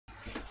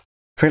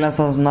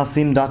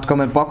freelancernasim.com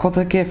এর পক্ষ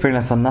থেকে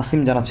ফ্রিল্যান্সার নাসিম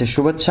জানাচ্ছে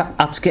শুভেচ্ছা।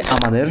 আজকে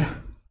আমাদের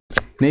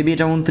মেবি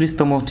এটা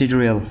 29তম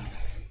টিউটোরিয়াল।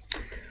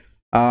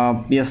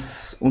 Yes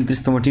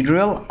 29তম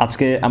tutorial.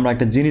 আজকে আমরা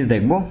একটা জিনিস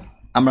দেখব।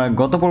 আমরা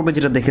গত পর্বে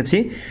যেটা দেখেছি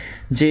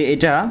যে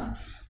এটা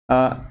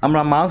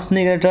আমরা মাউস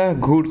নিয়ে গেলে এটা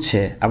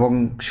ঘুরছে এবং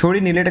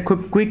সরিয়ে নিলে এটা খুব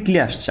কুইকলি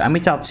আসছে। আমি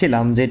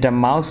চাচ্ছিলাম যে এটা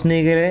মাউস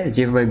নিয়ে গেলে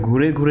যেভাবে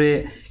ঘুরে ঘুরে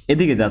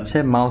এদিকে যাচ্ছে,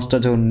 মাউসটা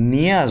যখন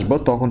নিয়ে আসবো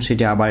তখন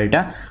সেটা আবার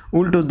এটা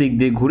উল্টো দিক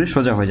দিয়ে ঘুরে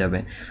সোজা হয়ে যাবে।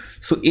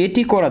 সো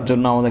এটি করার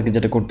জন্য আমাদেরকে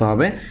যেটা করতে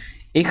হবে,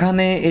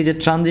 এখানে এই যে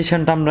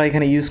ট্রানজিশনটা আমরা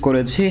এখানে ইউজ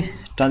করেছি,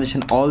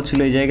 ট্রানজিশন অল ছিল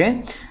এই জায়গায়।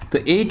 তো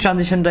এই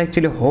ট্রানজিশনটা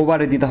অ্যাকচুয়ালি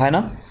হোভারে দিতে হয়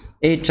না,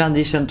 এই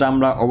ট্রানজিশনটা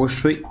আমরা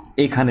অবশ্যই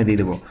এখানে দিয়ে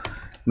দেবো,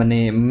 মানে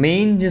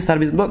মেইন যে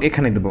সার্ভিস ব্লক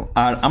এখানে দেবো,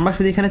 আর আমরা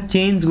শুধু এখানে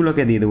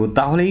চেঞ্জগুলোকে দিয়ে দেবো,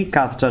 তাহলেই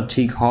কাজটা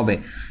ঠিক হবে।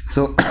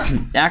 সো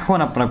এখন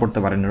আপনারা করতে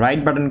পারেন,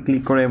 রাইট বাটন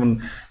ক্লিক করে এবং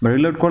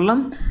রিলোড করলাম,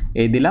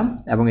 এই দিলাম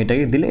এবং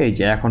এটাকে দিলে এই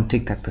যে এখন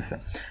ঠিক থাকতেছে।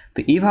 তো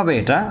এইভাবে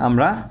এটা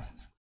আমরা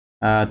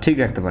ঠিক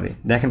রাখতে পারি।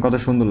 দেখেন কত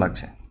সুন্দর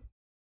লাগছে।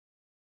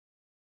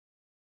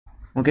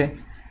 ওকে,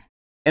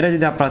 এটা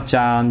যদি আপনারা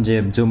চান যে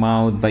জুম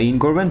আউট বা ইন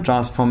করবেন,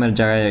 ট্রান্সফর্মের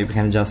জায়গায়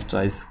এখানে জাস্ট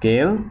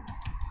স্কেল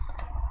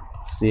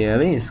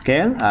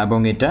এবং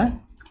এটা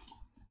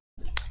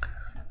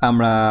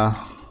আমরা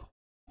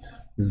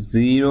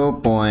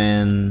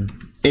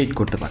 0.8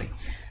 করতে পারি,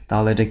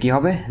 তাহলে এটা কি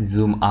হবে,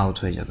 জুম আউট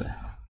হয়ে যাবে।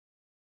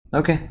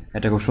 ওকে,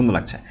 এটা খুব সুন্দর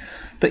লাগছে।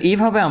 তো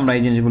এইভাবে আমরা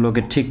এই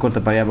জিনিসগুলোকে ঠিক করতে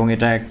পারি এবং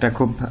এটা একটা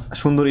খুব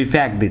সুন্দর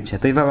ইফেক্ট দিচ্ছে।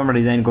 তো এইভাবে আমরা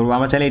ডিজাইন করবো।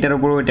 আমরা চাইলে এটার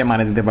উপরেও এটা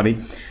মানে দিতে পারি।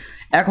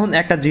 এখন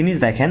একটা জিনিস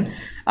দেখেন,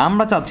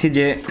 আমরা চাচ্ছি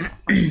যে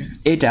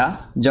এটা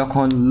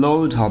যখন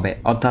লোড হবে,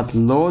 অর্থাৎ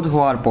লোড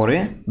হওয়ার পরে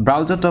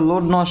ব্রাউজারটা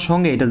লোড নেওয়ার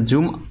সঙ্গে এটা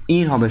জুম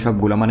ইন হবে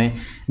সবগুলো, মানে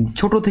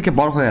ছোট থেকে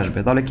বড় হয়ে আসবে।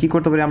 তাহলে কি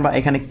করতে পারি, আমরা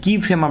এখানে কি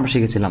ফ্রেম আমরা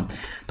শিখেছিলাম,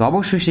 তো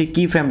অবশ্যই সেই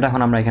কি ফ্রেমটা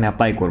এখন আমরা এখানে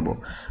অ্যাপ্লাই করব।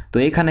 তো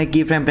এখানে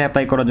কি ফ্রেমটা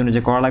অ্যাপ্লাই করার জন্য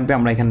যে করা লাগবে,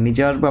 আমরা এখানে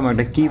নিচে আসবো, আমরা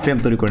একটা কি ফ্রেম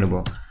তৈরি করে নেব।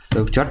 তো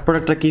চটপট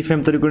একটা কি ফ্রেম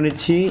তৈরি করে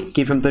নিচ্ছি।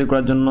 কি ফ্রেম তৈরি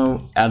করার জন্য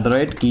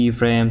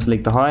 @keyframes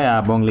লিখতে হয়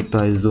এবং লিখতে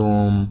হয়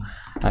জুম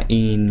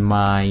ইন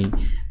মাই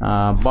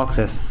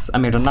বক্সেস,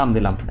 আমি এটার নাম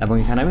দিলাম এবং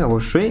এখানে আমি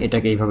অবশ্যই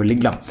এটাকে এইভাবে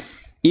লিখলাম।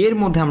 এর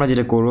মধ্যে আমরা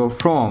যেটা করবো,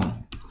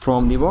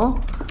 ফ্রম দিব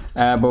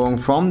এবং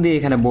ফ্রম দিয়ে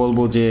এখানে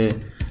বলবো যে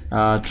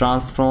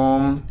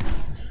ট্রান্সফর্ম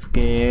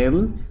স্কেল,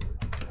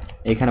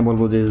 এখানে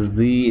বলবো যে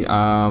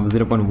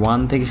 0.1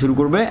 থেকে শুরু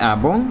করবে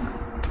এবং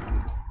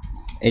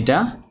এটা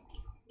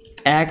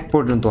 1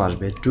 পর্যন্ত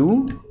আসবে, 2,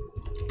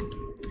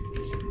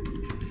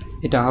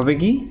 এটা হবে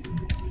কি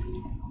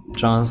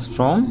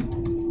ট্রান্সফর্ম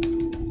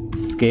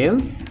স্কেল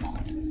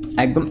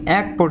একদম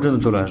 1 পর্যন্ত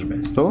চলে আসবে,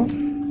 সো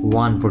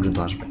 1 পর্যন্ত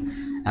আসবে।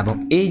 এবং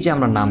এই যে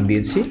আমরা নাম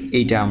দিয়েছি,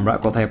 এইটা আমরা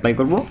কোথায় অ্যাপ্লাই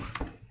করব,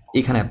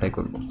 এখানে অ্যাপ্লাই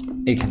করব,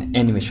 এখানে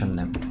অ্যানিমেশন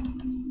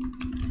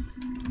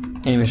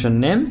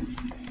নেম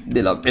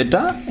দিলাম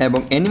এটা, এবং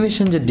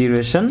অ্যানিমেশন যে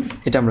ডিউরেশন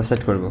এটা আমরা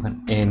সেট করবো এখানে,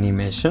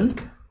 অ্যানিমেশন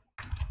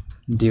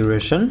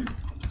ডিউরেশন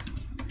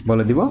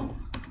বলে দিব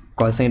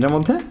কয় সেকেন্ডের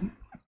মধ্যে,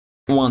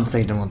 1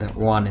 সেকেন্ডের মধ্যে,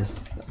 1s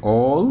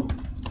অল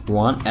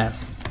 1s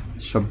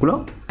সবগুলো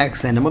 1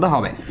 সেকেন্ডের মধ্যে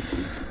হবে।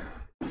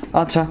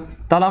 আচ্ছা,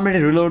 তাহলে আমরা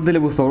এটা রিলোড দিলে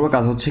বুঝতে পারবো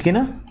কাজ হচ্ছে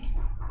কিনা।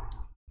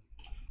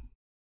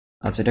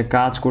 আচ্ছা, এটা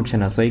কাজ করছে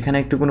না, সো এখানে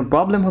একটু কোনো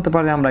প্রবলেম হতে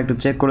পারে, আমরা একটু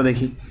চেক করে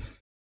দেখি।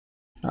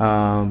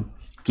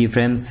 কি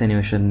frames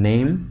animation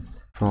name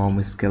from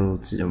scale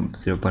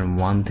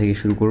 0.1 থেকে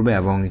শুরু করবে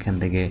এবং এখান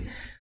থেকে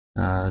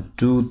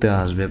 2তে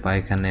আসবে, বা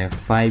এখানে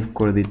 5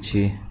 করে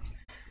দিচ্ছি।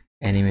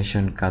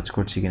 অ্যানিমেশন কাজ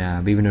করছে কিনা,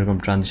 বিভিন্ন রকম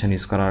ট্রানজিশন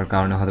ইউজ করার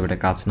কারণে হয়তো এটা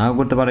কাজ নাও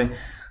করতে পারে।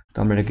 তো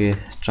আমরা এটাকে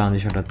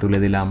ট্রানজিশনটা তুলে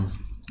দিলাম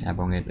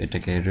এবং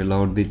এটাকে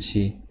রিলোড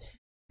দিচ্ছি,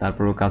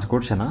 তারপরেও কাজ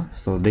করছে না।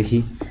 সো দেখি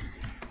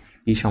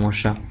কি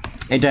সমস্যা।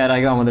 এটা এর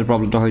আগে আমাদের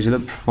প্রবলেমটা হয়েছিল,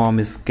 ফ্রম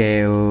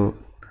স্কেল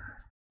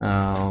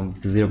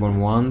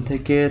 0.1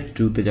 থেকে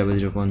 2তে যাবে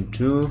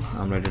 0.2,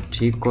 আমরা এটা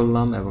ঠিক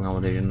করলাম এবং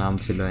আমাদের এর নাম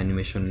ছিল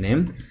অ্যানিমেশন নেম।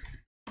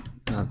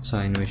 আচ্ছা,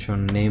 অ্যানিমেশন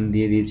নেম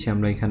দিয়ে দিয়েছি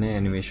আমরা এখানে,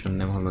 অ্যানিমেশন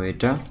নেম হলো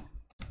এটা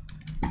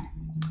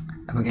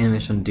এবং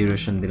অ্যানিমেশন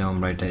ডিউরেশন দিলাম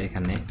আমরা এটা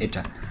এখানে,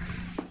 এটা।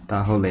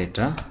 তাহলে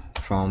এটা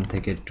ফ্রম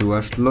থেকে 2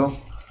 আসলো,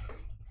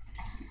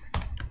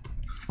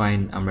 ফাইন।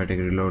 আমরা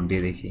এটাকে রিলোড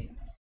দিয়ে দেখি।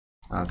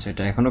 আচ্ছা,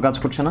 এটা এখনও কাজ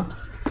করছে না,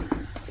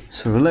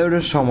 সো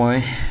রিলোডের সময়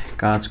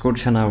কাজ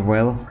করছে না।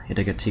 ওয়েল,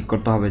 এটাকে ঠিক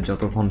করতে হবে,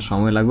 যতক্ষণ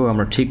সময় লাগুক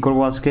আমরা ঠিক করব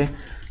আজকে।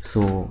 সো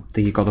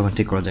দেখি কতক্ষণ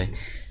ঠিক করা যায়।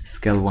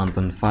 স্কেল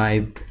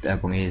 1.5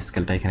 এবং এই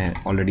স্কেলটা এখানে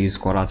অলরেডি ইউজ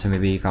করা আছে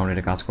মেবি, কারণ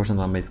এটা কাজ করছে না।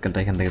 আমরা স্কেলটা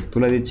এখান থেকে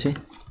তুলে দিচ্ছি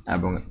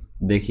এবং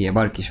দেখি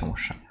এবার কি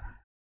সমস্যা।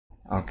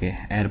 ওকে,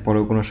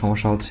 এরপরেও কোনো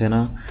সমস্যা হচ্ছে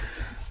না,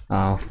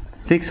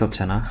 ফিক্স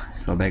হচ্ছে না।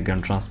 সো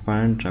ব্যাকগ্রাউন্ড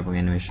ট্রান্সপারেন্ট এবং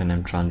অ্যানিমেশন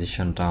এন্ড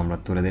ট্রানজিশনটা আমরা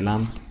তুলে দিলাম।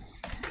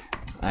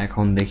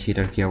 এখন দেখি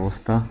এটার কি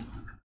অবস্থা।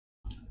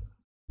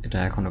 এটা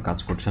এখনও কাজ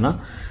করছে না।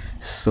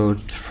 সো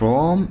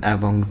ফ্রম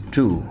এবং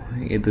 2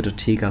 এই দুটো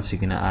ঠিক আছে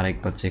কিনা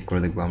আরেকবার চেক করে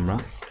দেখবো আমরা।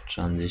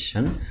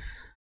 ট্রানজিশন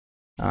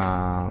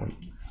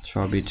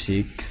সবই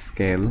ঠিক,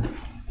 স্কেল,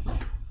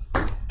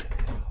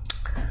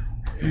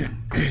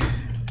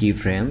 কি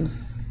ফ্রেমস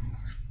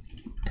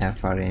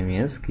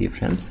FRMES কি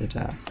ফ্রেমস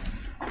এটা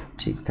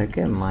ঠিক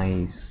থাকে, মাই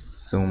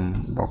জুম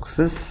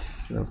বক্সেস।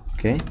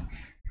 ওকে,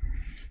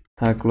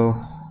 থাকলো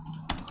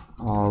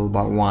all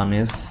বা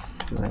 1s,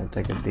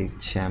 এটাকে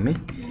দেখছি আমি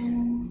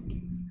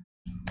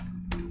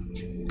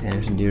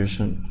animation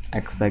duration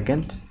 1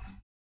 সেকেন্ড।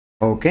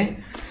 ওকে,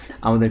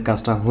 আমাদের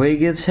কাজটা হয়ে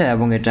গেছে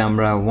এবং এটা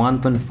আমরা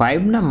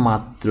 1.5 না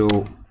মাত্র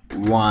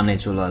 1 এ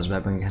চলে আসবে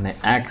এবং এখানে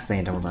 1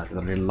 সেকেন্ডের মতো আসবে।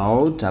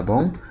 রিলোড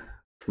এবং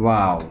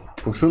ওয়াও,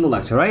 খুব সুন্দর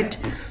লাগছে, রাইট?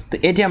 তো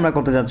এটি আমরা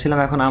করতে যাচ্ছিলাম।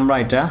 এখন আমরা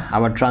এটা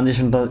আবার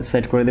ট্রানজিশনটা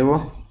সেট করে দেব।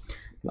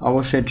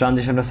 অবশ্যই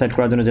ট্রানজিশনটা সেট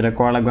করার জন্য যেটা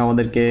করা লাগবে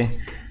আমাদেরকে,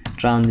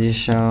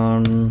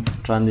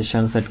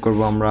 ট্রানজিশন সেট করব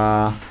আমরা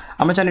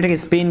চাইলে এটাকে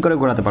স্পিন করে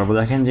ঘোরাতে পারবো।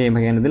 দেখেন যে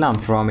এখানে দিলাম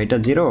ফ্রম এটা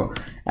 0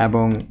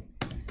 এবং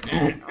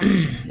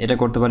এটা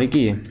করতে পারি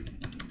কি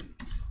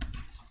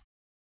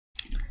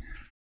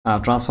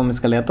ট্রান্সফর্ম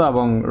স্কেল এত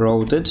এবং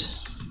রোটেট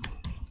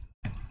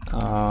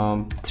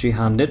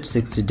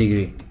 360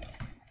 ডিগ্রি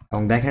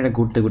এবং দেখেন এটা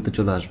ঘুরতে ঘুরতে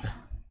চলে আসবে।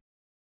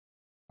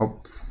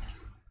 ওপস,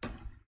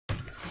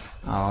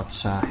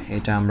 আচ্ছা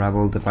এটা আমরা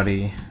বলতে পারি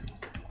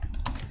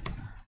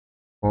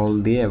বল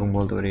দিয়ে এবং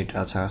বলতে পারি এটা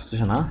আচ্ছা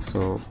আসছে না।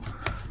 সো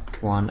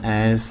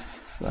 1s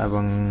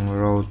এবং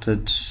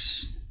রোটেট,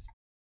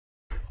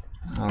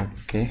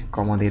 ওকে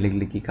কমা দিয়ে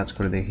লিখলে কি কাজ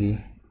করে দেখি,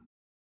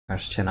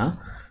 আসছে না।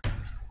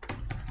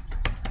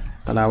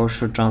 তাহলে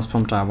অবশ্যই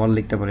ট্রান্সফর্মটা আবার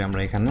লিখতে পারি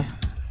আমরা এখানে,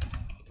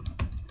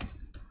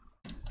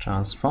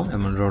 ট্রান্সফর্ম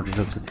এবং রোটেট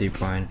হচ্ছে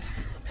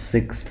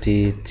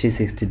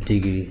 360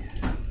 ডিগ্রি।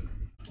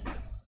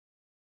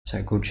 আচ্ছা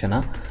ঘুরছে না,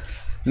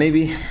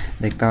 মেবি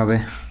দেখতে হবে,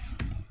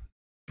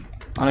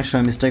 অনেক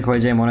সময় মিস্টেক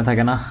হয়ে যায়, মনে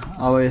থাকে না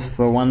অলওয়েজ।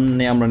 তো 1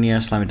 এ আমরা নিয়ে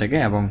আসলাম এটাকে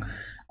এবং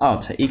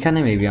আচ্ছা এখানে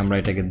মেবি আমরা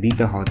এটাকে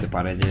দিতে হতে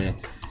পারে যে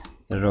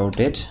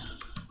রোটেট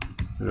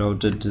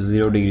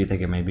 0 ডিগ্রি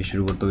থেকে মেবি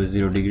শুরু করতে হবে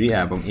 0 ডিগ্রি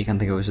এবং এখান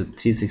থেকে অবশ্যই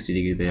 360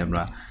 ডিগ্রিতে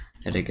আমরা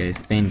এটাকে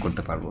স্পেন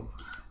করতে পারবো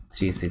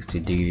 360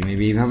 ডিগ্রি।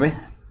 মেবি এইভাবে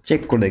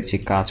চেক করে দেখছি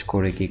কাজ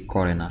করে কি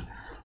করে না।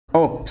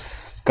 ওপস,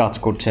 কাজ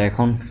করছে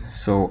এখন।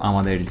 সো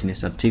আমাদের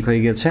জিনিসটা ঠিক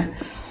হয়ে গেছে।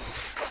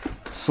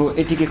 সো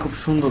এটিকে খুব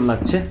সুন্দর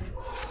লাগছে,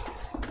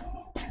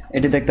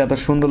 এটি দেখতে এত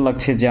সুন্দর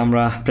লাগছে যে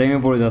আমরা প্রেমে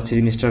পড়ে যাচ্ছি।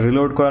 জিনিসটা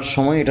রিলোড করার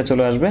সময় এটা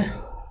চলে আসবে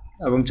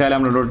এবং চাইলে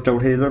আমরা রোডটা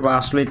উঠিয়ে দিতে পারবো।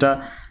 আসলে এটা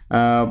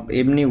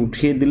এমনি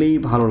উঠিয়ে দিলেই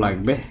ভালো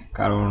লাগবে,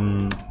 কারণ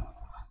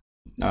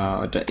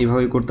এটা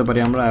এইভাবেই করতে পারি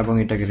আমরা এবং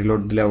এটাকে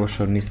রিলোড দিলে অবশ্য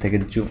নিচ থেকে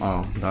জুম,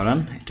 দাঁড়ান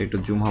এটা একটু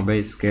জুম হবে,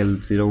 স্কেল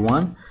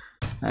 01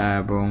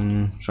 এবং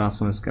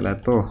ট্রান্সফর্ম স্কেল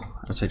এত।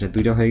 আচ্ছা এটা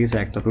দুইটা হয়ে গেছে,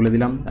 একটা তুলে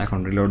দিলাম, এখন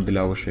রিলোড দিলে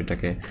অবশ্যই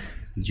এটাকে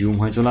জুম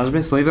হয়ে চলে আসবে।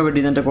 সো এইভাবে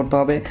ডিজাইনটা করতে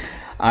হবে।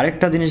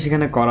 আরেকটা জিনিস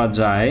এখানে করা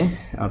যায়,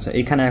 আচ্ছা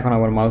এখানে এখন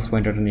আবার মাউস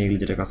পয়েন্টারটা নিয়ে গেলে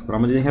যেটা কাজ করো,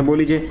 আমরা যদি এখানে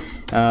বলি যে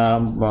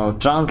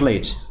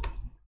ট্রান্সলেট,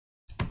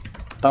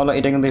 তাহলে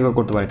এটা কিন্তু এইভাবে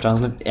করতে পারি,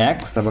 ট্রান্সলেট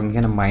এক্স এবং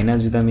এখানে মাইনাস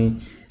যদি আমি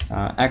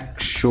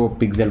 100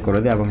 পিক্সেল করে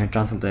দিই এবং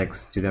ট্রান্সলেট এক্স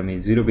যদি আমি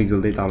 0 পিক্সেল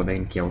দিই, তাহলে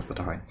দেখেন কী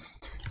অবস্থাটা হয়।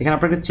 এখানে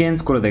আপনাকে চেঞ্জ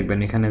করে দেখবেন,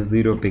 এখানে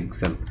 0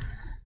 পিক্সেল,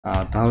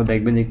 তাহলে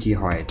দেখবেন যে কী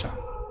হয়, এটা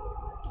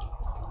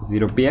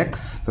 0px।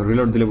 তো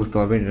রিলোড দিলে বুঝতে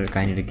পারবেন এটার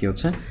কাহিনিটা কী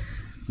হচ্ছে,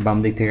 বাম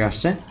দিক থেকে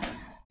আসছে।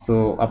 সো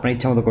আপনার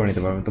ইচ্ছা মতো করে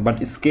নিতে পারবেন। তো বাট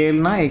স্কেল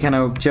না, এখানে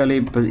অ্যাকচুয়ালি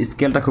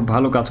স্কেলটা খুব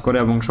ভালো কাজ করে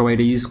এবং সবাই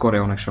এটা ইউজ করে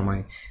অনেক সময়।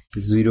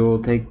 0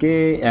 থেকে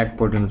 1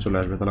 পর্যন্ত চলে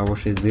আসবে, তাহলে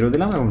অবশ্যই 0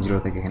 দিলাম এবং 0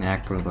 থেকে এখানে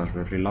 1 পর্যন্ত আসবে,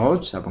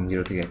 রিলোড এবং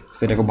 0 থেকে 1।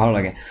 সেটা খুব ভালো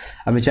লাগে।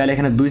 আপনি চাইলে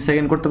এখানে 2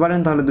 সেকেন্ড করতে পারেন,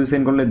 তাহলে 2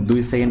 সেকেন্ড করলে 2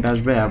 সেকেন্ড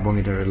আসবে এবং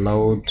এটা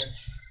রিলোড,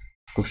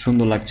 খুব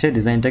সুন্দর লাগছে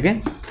ডিজাইনটাকে।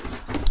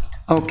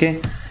 ওকে,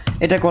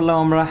 এটা করলাম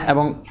আমরা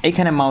এবং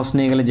এখানে মাউস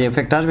নিয়ে গেলে যে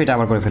এফেক্ট আসবে এটা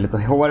আবার করে ফেলে। তো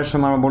হোভারের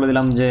সময় আমরা বলে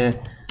দিলাম যে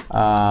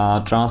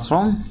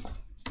ট্রান্সফর্ম,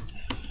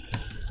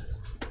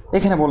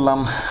 এখানে বললাম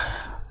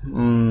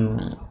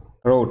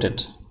রোটেট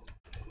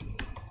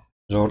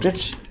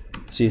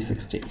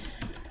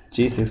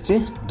 360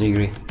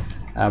 ডিগ্রি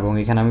এবং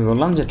এখানে আমি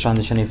বললাম যে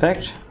transition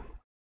effect,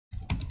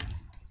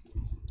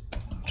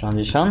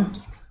 transition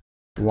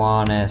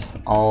 1s,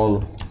 all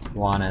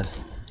 1s।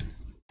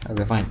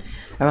 Okay fine,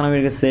 এখন আমি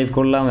এটাকে সেভ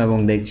করলাম এবং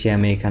দেখছি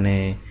আমি এখানে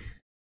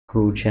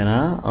ঘুরছে না।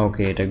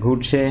 ওকে এটা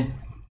ঘুরছে,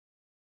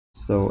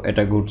 সো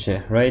এটা ঘুরছে,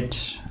 রাইট?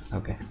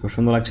 ওকে খুব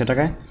সুন্দর লাগছে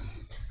এটাকে।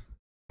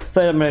 সো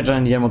আমরা এটা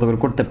নিজের মতো করে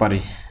করতে পারি।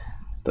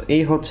 তো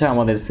এই হচ্ছে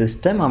আমাদের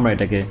সিস্টেম, আমরা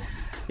এটাকে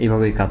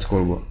এইভাবেই কাজ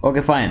করব।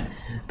 ওকে ফাইন,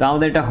 তো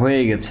আমাদের এটা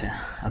হয়ে গেছে।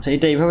 আচ্ছা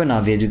এটা এইভাবে না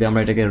দিয়ে যদি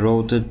আমরা এটাকে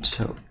রোটেট,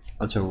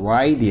 আচ্ছা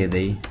ওয়াই দিয়ে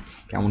দেই,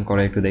 কেমন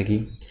করে একটু দেখি।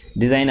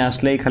 ডিজাইন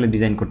আসলেই খালি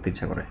ডিজাইন করতে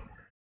ইচ্ছা করে।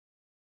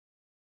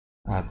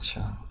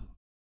 আচ্ছা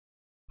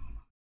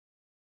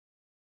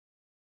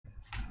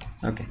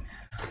ওকে,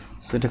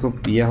 সো এটা খুব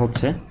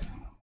হচ্ছে,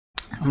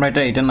 আমরা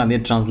এটা না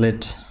দিয়ে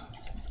ট্রান্সলেট,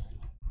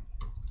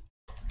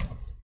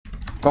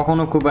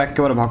 কখনো খুব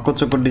একেবারে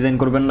ভাগ্যচক্কর ডিজাইন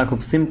করবেন না, খুব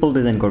সিম্পল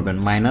ডিজাইন করবেন,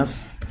 -20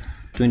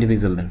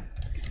 পিক্সেল দেন,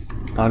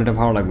 তাহলে এটা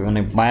ভালো লাগবে।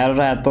 মানে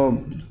বায়াররা এত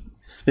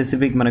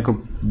স্পেসিফিক, মানে খুব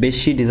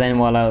বেশি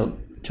ডিজাইনওয়ালা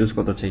চুজ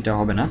করতে চাই, এটা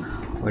হবে না।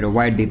 ওইটা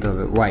ওয়াইড দিতে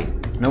হবে, ওয়াই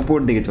মানে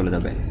উপরের দিকে চলে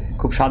যাবে,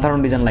 খুব সাধারণ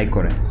ডিজাইন লাইক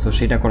করে। সো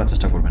সেটা করার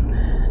চেষ্টা করবেন,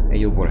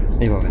 এই উপরে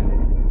এইভাবে,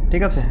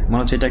 ঠিক আছে? মনে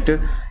হচ্ছে এটা একটু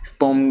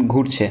স্পম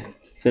ঘুরছে,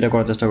 সেটা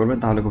করার চেষ্টা করবেন,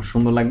 তাহলে খুব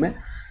সুন্দর লাগবে।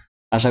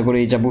 আশা করি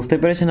এটা বুঝতে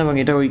পেরেছেন এবং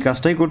এটা ওই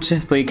কাজটাই করছে।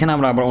 তো এখানে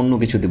আমরা আবার অন্য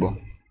কিছু দেবো,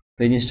 তো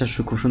এই জিনিসটা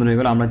খুব সুন্দর হয়ে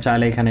গেল। আমরা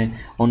চাইলে এখানে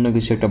অন্য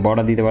কিছু একটা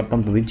বর্ডার দিতে পারতাম,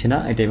 তো দিচ্ছি না,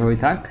 এটা এভাবেই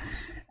থাক।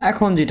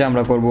 এখন যেটা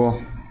আমরা করব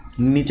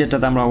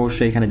নিচেরটাতে আমরা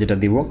অবশ্যই এখানে যেটা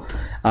দিব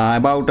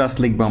অ্যাবাউট আস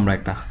লিখবো আমরা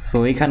একটা। সো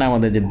এখানে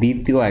আমাদের যে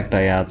দ্বিতীয় একটা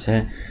আছে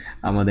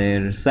আমাদের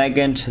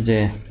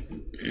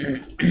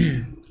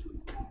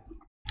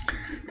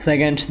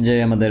সেকেন্ড যে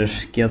আমাদের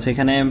কি আছে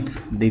এখানে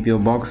দ্বিতীয়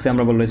বক্সে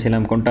আমরা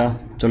বলেছিলাম কোনটা,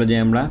 চলে যাই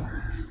আমরা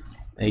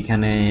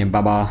এইখানে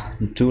বাবা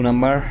 2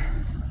 নাম্বার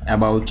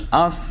অ্যাবাউট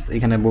আস।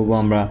 এখানে বলবো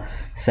আমরা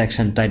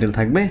সেকশন টাইটেল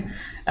থাকবে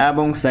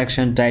এবং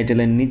সেকশন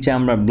টাইটেলের নিচে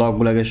আমরা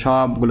ব্লকগুলোকে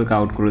সবগুলোকে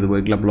আউট করে দেবো,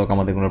 এগুলো ব্লক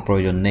আমাদের কোনো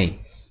প্রয়োজন নেই।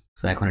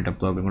 সো এখন এটা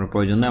ব্লকের কোনো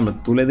প্রয়োজন নেই, আমরা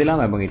তুলে দিলাম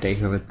এবং এটা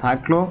এইভাবে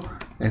থাকলো।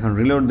 এখন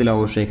রিলোড দিলে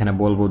অবশ্যই এখানে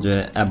বলবো যে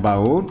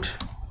অ্যাবাউট,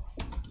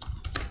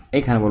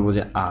 এখানে বলবো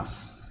যে আস,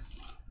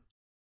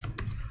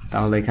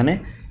 তাহলে এখানে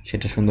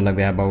সেটা সুন্দর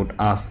লাগবে অ্যাবাউট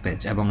আস পেজ।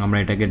 এবং আমরা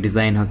এটাকে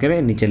ডিজাইন করে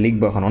নিচে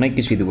লিখবো, এখন অনেক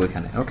কিছুই দেবো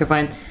এখানে। ওকে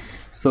ফাইন,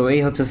 সো এই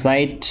হচ্ছে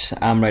সাইট,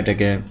 আমরা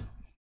এটাকে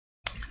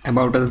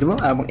অ্যাবাউট আস দেবো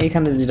এবং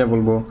এখানে যেটা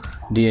বলবো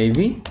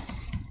ডিআইভি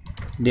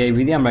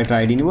দিয়ে আমরা একটা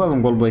আইডি নিব এবং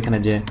বলবো এখানে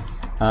যে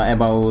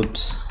অ্যাবাউট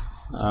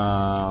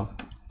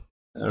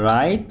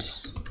রাইট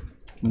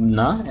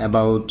না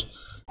অ্যাবাউট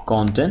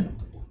কন্টেন্ট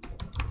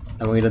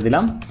এবং এটা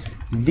দিলাম।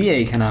 দিয়ে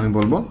এখানে আমি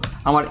বলবো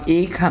আমার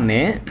এইখানে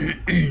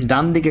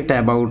ডান দিকে একটা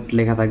অ্যাবাউট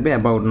লেখা থাকবে,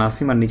 অ্যাবাউট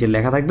নাসিম, আর নিচে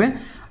লেখা থাকবে,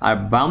 আর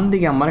বাম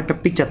দিকে আমার একটা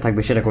পিকচার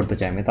থাকবে, সেটা করতে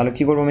চাই আমি। তাহলে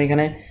কী করবো আমি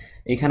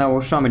এখানে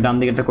অবশ্য আমি ডান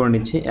দিকেটা করে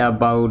নিচ্ছি,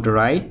 অ্যাবাউট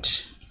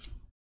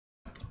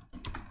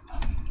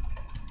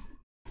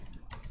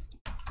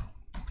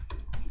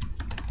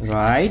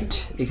রাইট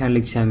এখানে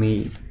লিখছি আমি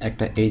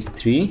একটা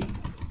h3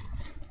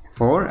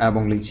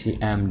 এবং লিখছি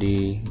এমডি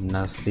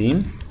নাসিম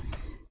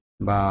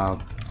বা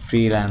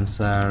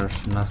ফ্রিল্যান্সার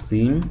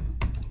নাসিম।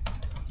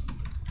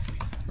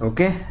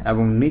 ওকে,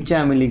 এবং নিচে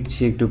আমি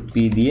লিখছি একটু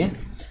পি দিয়ে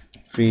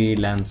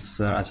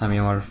ফ্রিল্যান্সার। আচ্ছা, আমি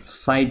আমার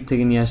সাইট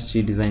থেকে নিয়ে আসছি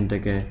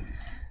ডিজাইনটাকে,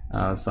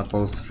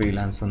 সাপোজ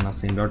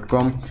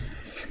freelancernasim.com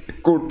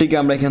কোডটিকে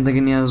আমরা এখান থেকে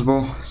নিয়ে আসবো।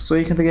 সো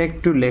এখান থেকে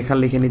একটু লেখা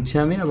লিখে নিচ্ছি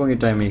আমি এবং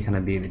এটা আমি এখানে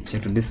দিয়ে দিচ্ছি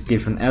একটা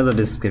ডিসক্রিপশন, অ্যাজ আ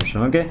ডিসক্রিপশন।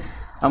 ওকে,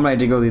 আমরা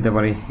এটিকেও দিতে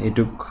পারি,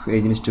 এই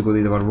জিনিসটুকুও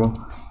দিতে পারবো।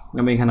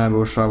 আমি এখানে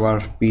অবশ্য আবার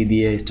পি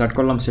দিয়ে স্টার্ট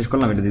করলাম, শেষ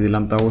করলাম, এটা দিয়ে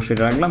দিলাম, তো অবশ্যই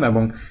এটা রাখলাম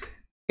এবং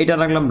এটা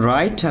রাখলাম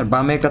রাইট, আর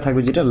বামে একটা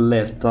থাকবে যেটা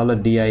লেফট, তাহলে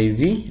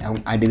ডিআইভি এবং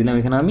আইডি দিলাম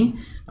এখানে আমি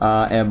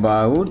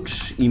অ্যাবাউট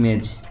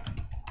ইমেজ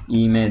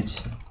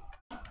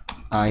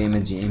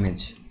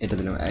এটা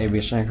দিলাম। এই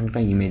বেশি এখন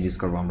একটা ইমেজ ইউজ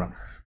করবো আমরা।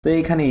 তো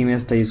এইখানে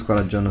ইমেজটা ইউজ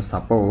করার জন্য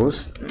সাপোজ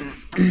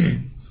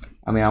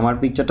আমি আমার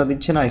পিকচারটা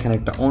দিচ্ছি না, এখানে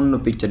একটা অন্য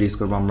পিকচার ইউজ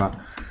করবো আমরা,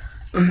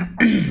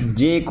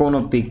 যে কোনো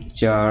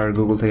পিকচার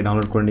গুগল থেকে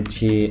ডাউনলোড করে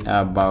নিচ্ছি,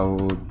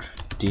 অ্যাবাউট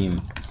টিম।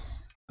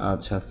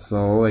 আচ্ছা,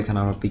 সো এখানে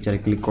আমরা পিকচারে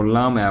ক্লিক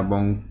করলাম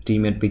এবং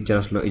টিমের পিকচার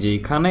আসলো এই যে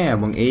এখানে,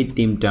 এবং এই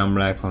টিমটা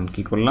আমরা এখন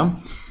কি করলাম,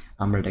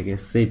 আমরা এটাকে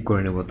সেভ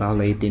করে নেব,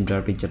 তাহলে এই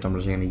টিমটার পিকচারটা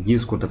আমরা সেখানে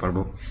ইউজ করতে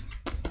পারবো।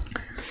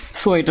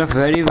 সো এটা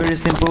ভেরি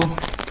সিম্পল,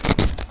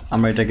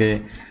 আমরা এটাকে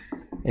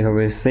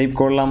এভাবে সেভ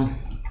করলাম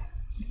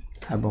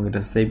এবং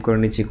এটা সেভ করে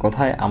নিচ্ছি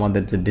কোথায়,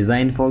 আমাদের যে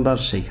ডিজাইন ফোল্ডার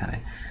সেইখানে।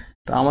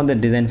 তো আমাদের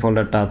ডিজাইন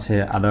ফোল্ডারটা আছে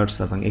আদার্স,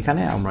 এবং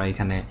এখানে আমরা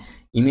এখানে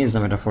ইমেজ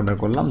নামে একটা ফোল্ডার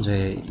করলাম, যে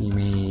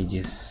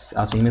ইমেজেস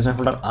আছে, ইমেজ নামে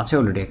ফোল্ডার আছে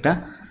অলরেডি একটা,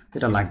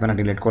 এটা লাগবে না,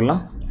 ডিলিট করলাম।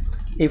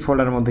 এই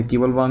ফোল্ডারের মধ্যে কি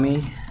বলবো আমি,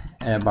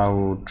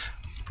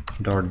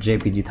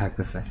 about.jpg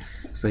থাকতেছে।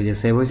 সো এই যে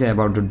সেভ হয়েছে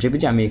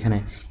about.jpg, আমি এখানে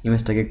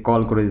ইমেজটাকে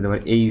কল করে দিতে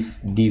পারি এই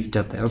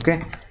ডিভটাতে। ওকে,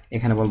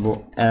 এখানে বলবো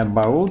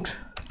অ্যাবাউট,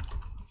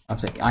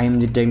 আচ্ছা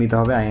আইএমজি ট্যাগ নিতে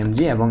হবে,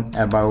 আইএমজি এবং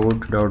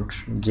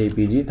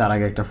about.jpg, তার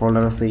আগে একটা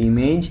ফোল্ডার আছে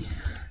ইমেজ,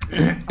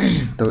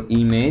 তো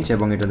ইমেজ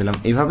এবং এটা দিলাম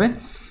এইভাবে।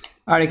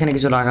 আর এখানে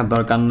কিছু রাখার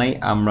দরকার নাই,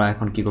 আমরা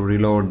এখন কি করব,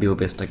 রিলোড দিও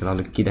পেজটাকে,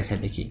 তাহলে কি দেখায়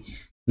দেখি।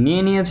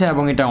 নিয়েছে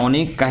এবং এটা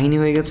অনেক কাহিনী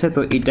হয়ে গেছে,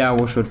 তো এটা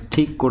অবশ্য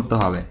ঠিক করতে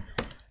হবে,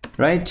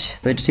 রাইট।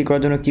 তো এটা ঠিক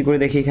করার জন্য কি করে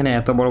দেখি, এখানে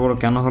এত বড়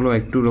কেন হলো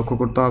একটু লক্ষ্য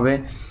করতে হবে।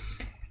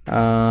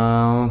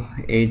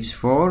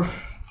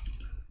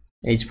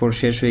 H4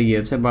 শেষ হয়ে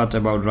গিয়েছে, বাট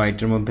অ্যাবাউট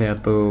রাইটের মধ্যে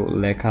এত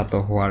লেখা তো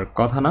হওয়ার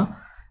কথা না।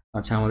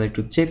 আচ্ছা, আমাদের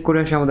একটু চেক করে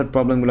আসি আমাদের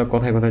প্রবলেমগুলো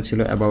কোথায় ছিল।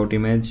 About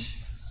image,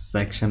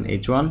 section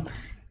H1,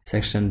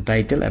 section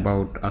title,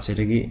 about, আচ্ছা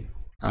এটা কি,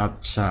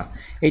 আচ্ছা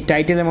এই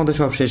টাইটেলের মধ্যে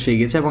সব শেষ হয়ে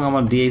গেছে এবং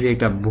আমার ডিআইভি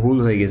একটা ভুল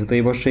হয়ে গেছে, তো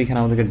এই বছর এখানে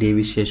আমাদেরকে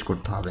ডিআইভি শেষ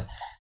করতে হবে,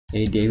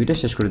 এই ডিআইভিটা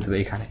শেষ করে দেবে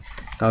এখানে,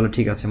 তাহলে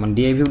ঠিক আছে। মানে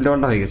ডিআইভি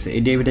উল্টাপাল্টা হয়ে গেছে,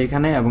 এই ডিআইভিটা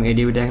এখানে এবং এই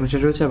ডিআইভিটা এখানে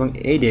শেষ হয়েছে এবং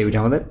এই ডিআইভিটা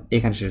আমাদের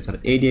এখানে শেষ হচ্ছে,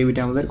 এই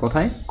ডিআইভিটা আমাদের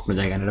কোথায়, কোনো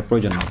জায়গায় এটা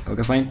প্রয়োজন নয়।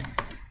 ওকে ফাইন,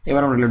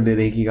 এবার আমরা রিলোড দিয়ে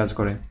দেখি কী কাজ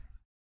করে।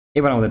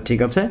 এবার আমাদের ঠিক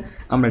আছে,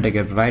 আমরা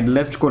এটাকে রাইট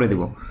লেফট করে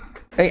দেব,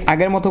 এই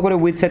আগের মতো করে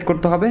উইথ সেট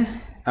করতে হবে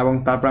এবং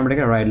তারপর আমরা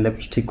এটাকে রাইট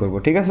লেফট ঠিক করব,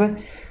 ঠিক আছে।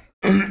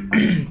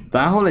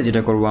 তাহলে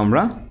যেটা করব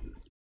আমরা,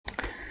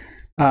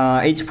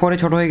 H4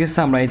 ছোট হয়ে গেছে,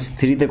 আমরা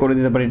H3 করে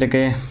দিতে পারি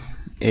এটাকে,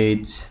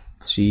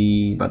 H3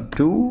 বা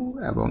 2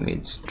 এবং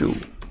H2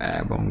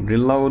 এবং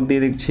রিলোড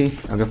দিয়ে দেখছি।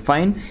 ওকে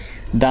ফাইন,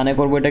 ডানে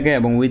করব এটাকে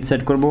এবং উইথ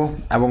সেট করব।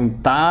 এবং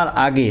তার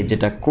আগে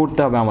যেটা করতে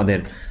হবে আমাদের,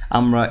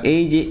 আমরা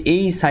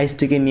এই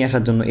সাইজটিকে নিয়ে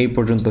আসার জন্য এই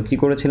পর্যন্ত কি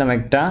করেছিলাম,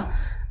 একটা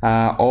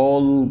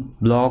অল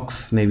ব্লকস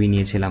মেবি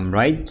নিয়েছিলাম,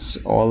 রাইট।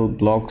 অল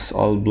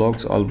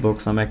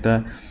ব্লকস আমরা একটা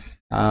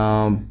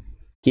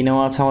কি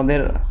নেওয়া আছে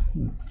আমাদের,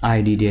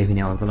 আইডি ডিআইভি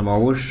নেওয়া আছে,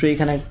 অবশ্যই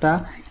এখানে একটা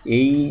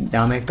এই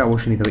দামে একটা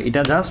অবশ্যই নিতে হবে।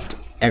 এটা জাস্ট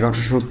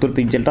 1170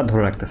 পিক্সেলটা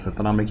ধরে রাখতেছে।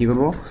 তাহলে আমরা কী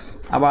করবো,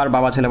 আবার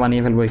বাবা ছেলে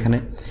বানিয়ে ফেলবো এখানে।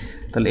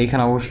 তাহলে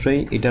এখানে অবশ্যই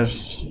এটার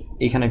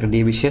এখানে একটা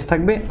ডিআইবি শেষ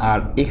থাকবে আর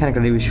এখানে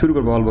একটা ডিআইবি শুরু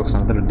করবো অল ব্লকস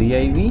নামে। তাহলে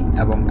ডিআইবি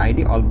এবং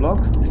আইডি অল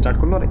ব্লকস স্টার্ট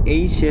করলো, আর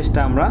এই শেষটা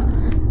আমরা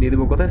দিয়ে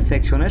দেবো কোথায়,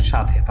 সেকশনের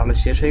সাথে। তাহলে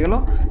শেষ হয়ে গেল,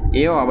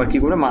 এও আবার কী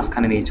করবে,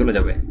 মাঝখানে নিয়ে চলে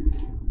যাবে।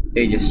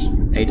 এই যে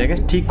এইটাকে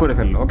ঠিক করে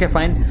ফেললো। Okay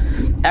fine.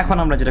 এখন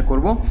আমরা যেটা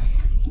করব,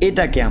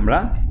 এটাকে আমরা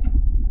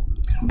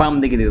বাম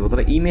দিকে দিয়ে দেবো।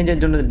 তাহলে ইমেজের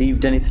জন্য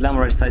ডিভটা নিয়েছিলাম,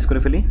 আমরা সাইজ করে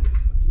ফেলি।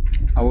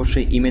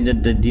 অবশ্যই ইমেজের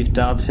যে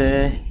ডিভটা আছে,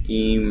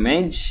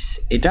 ইমেজ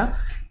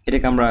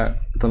এটাকে আমরা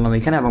তুললাম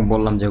এখানে এবং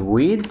বললাম যে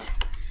উইথ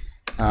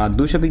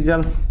 200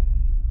 পিক্সেল।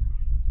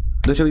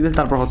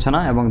 তারপর হচ্ছে না,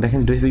 এবং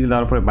দেখেন 200 পিক্সেল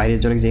দেওয়ার পরে বাইরে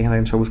চলে গেছে, এখানে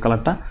দেখেন সবুজ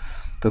কালারটা।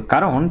 তো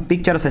কারণ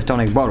পিকচার সাইজটা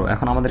অনেক বড়,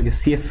 এখন আমাদেরকে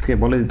সিএসকে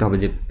বলে দিতে হবে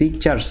যে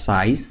পিকচার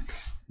সাইজ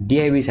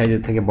ডিআইবি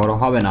সাইজের থেকে বড়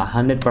হবে না,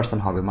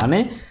 100% হবে। মানে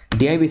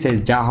ডিআইবি সাইজ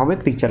যা হবে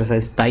পিকচার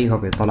সাইজ তাই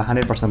হবে, তাহলে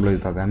 100% বলে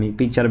দিতে হবে। আমি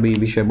পিকচার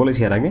বিষয়ে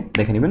বলেছি এর আগে,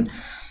 দেখে নেবেন।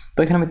 তো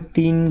এখানে আমি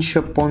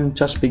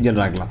 350 পিক্সেল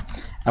রাখলাম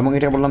এবং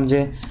এটা বললাম যে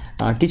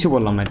কিছু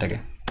বললাম না এটাকে,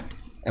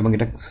 এবং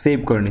এটা সেভ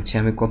করে নিচ্ছি।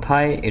 আমি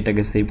কোথায়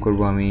এটাকে সেভ করব,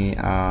 আমি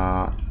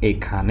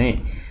এখানে।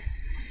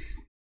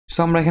 সো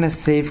আমরা এখানে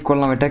সেভ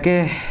করলাম এটাকে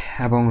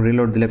এবং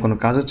রিলোড দিলে কোনো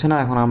কাজ হচ্ছে না।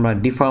 এখন আমরা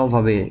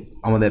ডিফল্টভাবে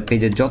আমাদের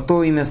পেজে যত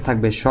ইমেজ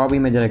থাকবে সব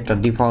ইমেজের একটা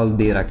ডিফল্ট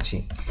দিয়ে রাখছি,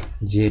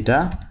 যেটা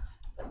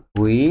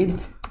উইথ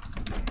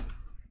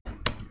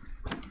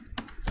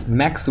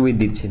ম্যাক্স উইথ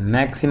দিচ্ছি।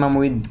 ম্যাক্সিমাম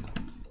উইথ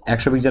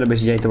 100 পিক্সেলের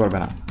বেশি যাইতে পারবে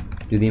না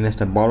যদি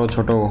ইমেজটা বড়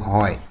ছোট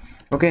হয়।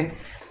 ওকে,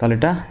 তাহলে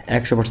এটা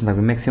 100%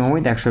 থাকবে। ম্যাক্সিমাম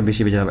উইথ 100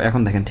 বেশি বেশি যাবে।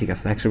 এখন দেখেন ঠিক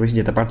আছে, 100 বেশি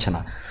যেতে পারছে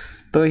না।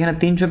 তো এখানে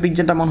 300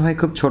 পিক্সেলটা মনে হয়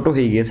খুব ছোট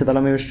হয়ে গিয়েছে, তাহলে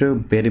আমি একটু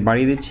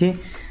বাড়িয়ে দিচ্ছি।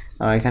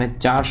 এখানে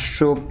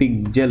 400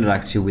 পিক্সেল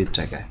রাখছি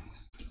উইথটাকে।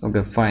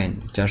 ওকে ফাইন,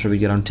 400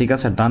 পিক্সেল ঠিক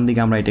আছে। ডান দিকে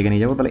আমরা এটাকে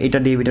নিয়ে যাবো। তাহলে এটা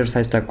ডিভিটার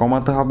সাইজটা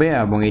কমাতে হবে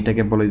এবং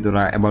এটাকে বলে দিতে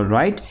অ্যাবাউট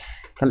রাইট।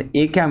 তাহলে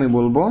একে আমি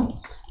বলবো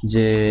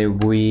যে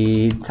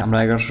উইথ, আমরা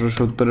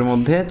 1170-এর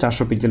মধ্যে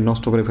 400 পিক্সেল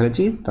নষ্ট করে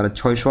ফেলেছি, তাহলে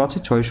 600 আছে,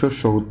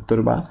 670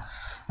 বা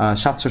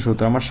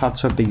 770, আমরা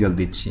 700 পিক্সেল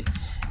দিচ্ছি।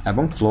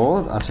 এবং ফ্লো,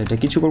 আচ্ছা এটা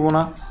কিছু করবো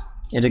না,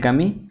 এটাকে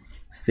আমি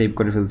সেভ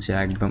করে ফেলছি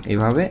একদম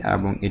এভাবে,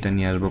 এবং এটা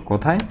নিয়ে আসবো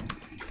কোথায়,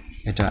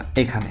 এটা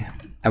এখানে।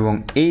 এবং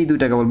এই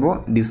দুইটাকে বলবো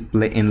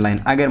ডিসপ্লে ইনলাইন,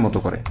 আগের মতো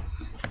করে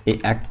এই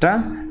একটা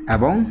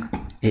এবং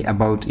এই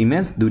অ্যাবাউট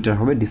ইমেজ দুইটার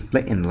হবে ডিসপ্লে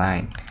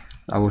ইনলাইন।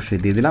 অবশ্যই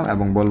দিয়ে দিলাম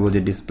এবং বলবো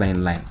যে ডিসপ্লে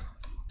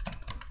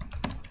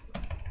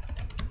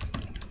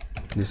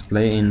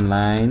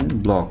ইনলাইন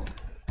ব্লক,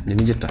 যে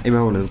নিজেরটা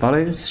এভাবে বলে, তাহলে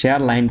শেয়ার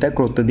লাইনটা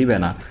করতে দিবে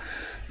না।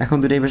 এখন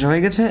দুটাই পেশা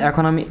হয়ে গেছে।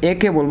 এখন আমি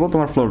একে বলবো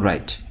তোমার ফ্লোট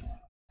রাইট।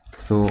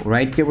 সো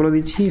রাইটকে বলে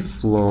দিচ্ছি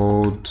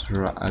ফ্লোট,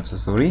 আচ্ছা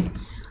সরি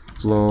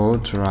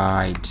ফ্লোট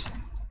রাইট,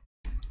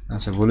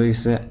 আচ্ছা বলে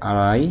গেছে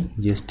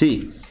RIGST।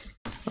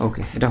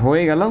 ওকে, এটা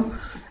হয়ে গেল।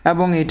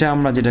 এবং এটা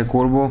আমরা যেটা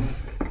করব,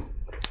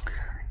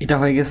 এটা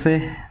হয়ে গেছে।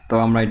 তো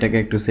আমরা এটাকে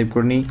একটু সেভ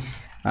করে নিই।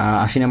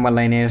 80 নাম্বার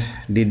লাইনের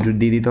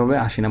দিয়ে দিতে হবে।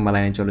 80 নাম্বার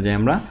লাইনে চলে যাই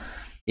আমরা,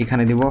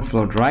 এখানে দিব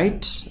ফ্লোট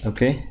রাইট।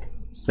 Okay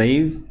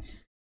save.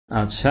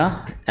 আচ্ছা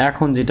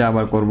এখন যেটা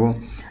আবার করব,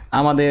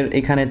 আমাদের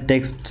এখানে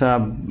টেক্সট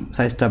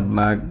সাইজটা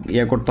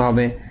করতে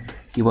হবে,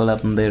 কি বলে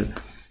আপনাদের,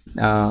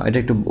 এটা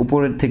একটু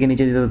উপরের থেকে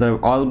নিচে দিতে হবে।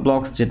 অল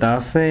ব্লকস যেটা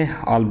আছে,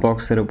 অল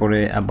ব্লকসের উপরে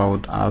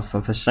অ্যাবাউট আস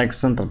আছে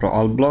সেকশন, তারপর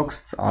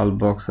অল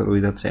ব্লকসের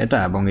উইথ হচ্ছে এটা,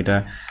 এবং এটা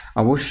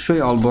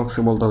অবশ্যই অল ব্লকসে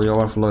বলতে হবে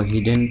ওভারফ্লো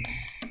হিডেন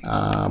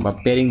বা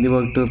প্যাডিং দিব,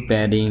 একটু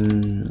padding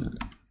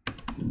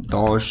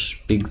 10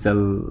 pixel,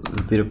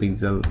 0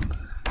 pixel.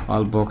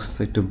 All box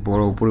একটু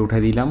বড় উপরে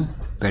উঠাই দিলাম,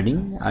 প্যাডিং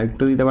আর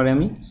একটু দিতে পারি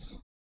আমি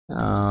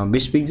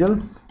 20 পিক্সেল।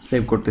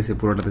 সেভ করতেছি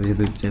পুরোটাতে,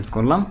 যেহেতু চেঞ্জ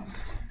করলাম।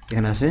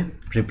 এখানে আসে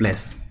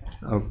রিপ্লেস,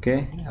 ওকে,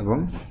 এবং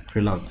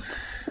রিলোড।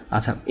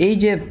 আচ্ছা এই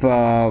যে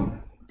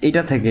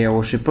এইটা থেকে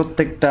অবশ্যই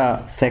প্রত্যেকটা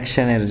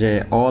সেকশনের যে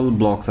অল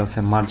ব্লকস আছে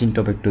মার্জিন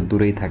টপ একটু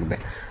দূরেই থাকবে,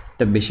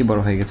 এটা বেশি বড়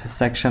হয়ে গেছে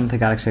সেকশন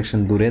থেকে আরেক সেকশন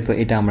দূরে। তো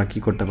এটা আমরা কি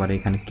করতে পারি,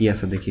 এখানে কি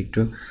আছে দেখি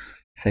একটু,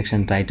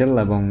 সেকশন টাইটেল,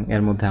 এবং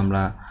এর মধ্যে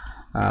আমরা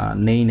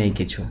নেই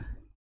কিছু,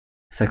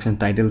 সেকশন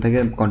টাইটেল থেকে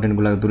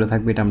কন্টেন্টগুলো দূরে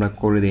থাকবে, এটা আমরা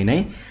করে দিই নাই।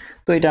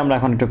 তো এটা আমরা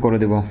এখন একটু করে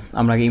দেবো।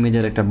 আমরা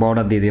ইমেজের একটা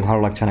বর্ডার দিয়ে দিই, ভালো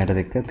লাগছে না এটা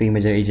দেখতে। তো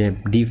ইমেজের এই যে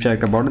ডিপটার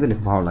একটা বর্ডার দিলে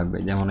ভালো লাগবে,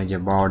 যেমন এই যে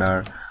বর্ডার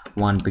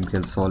 1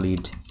 পিক্সেল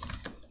সলিড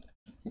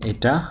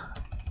এটা,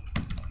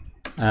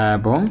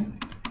 এবং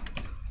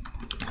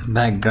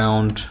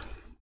ব্যাকগ্রাউন্ড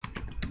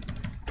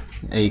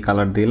এই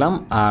কালার দিলাম।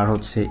 আর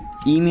হচ্ছে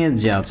ইমেজ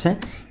যে আছে,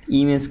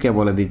 ইমেজকে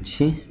বলে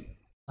দিচ্ছি,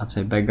 আচ্ছা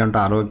ব্যাকগ্রাউন্ডটা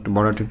আরও একটু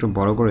বর্ডারটা একটু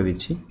বড় করে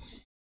দিচ্ছি,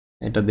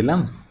 এটা দিলাম।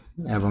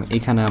 এবং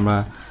এখানে আমরা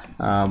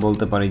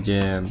বলতে পারি যে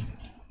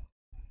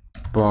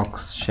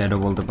বক্স শ্যাডো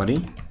বলতে পারি,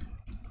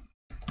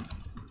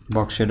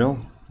 box shadow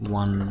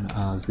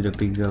 0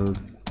 pixel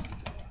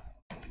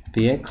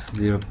px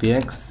 0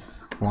 px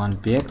 1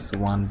 px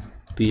 1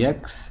 px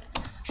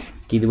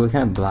কি দেবো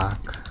এখানে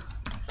ব্ল্যাক।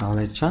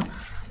 তাহলে এটা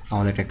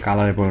আমাদের একটা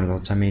কালারে পরিণত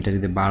হচ্ছে। আমি এটা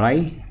যদি বাড়াই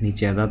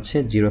নিচে যাচ্ছে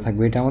 0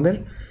 থাকবে এটা আমাদের,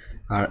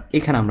 আর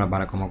এখানে আমরা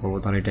বাড়া কমা করবো,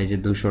 তাহলে এটা যে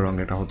 200 রঙ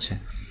এটা হচ্ছে।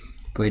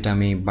 তো এটা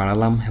আমি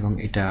বাড়ালাম এবং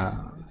এটা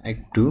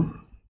একটু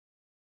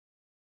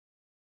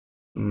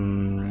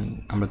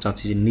আমরা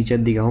চাচ্ছি যে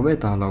নিচের দিকে হবে,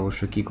 তাহলে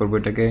অবশ্যই কি করবো,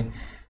 এটাকে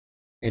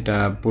এটা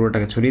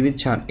পুরোটাকে ছড়িয়ে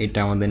দিচ্ছে আর এটা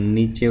আমাদের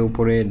নিচে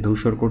উপরে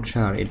ধূসর করছে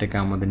আর এটাকে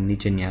আমাদের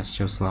নিচে নিয়ে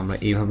আসছে। সো আমরা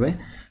এইভাবে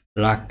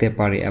রাখতে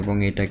পারি এবং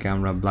এটাকে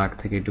আমরা ব্ল্যাক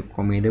থেকে একটু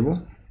কমিয়ে দেব।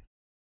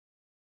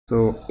 তো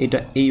এটা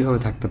এইভাবে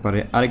থাকতে পারে,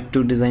 আরেকটু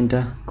ডিজাইনটা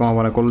কমা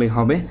বাড়া করলেই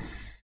হবে।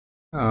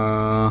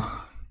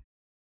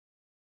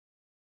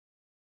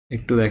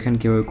 একটু দেখেন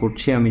কীভাবে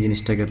করছি আমি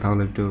জিনিসটাকে,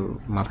 তাহলে একটু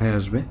মাথায়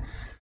আসবে।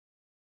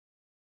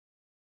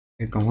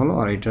 এরকম হলো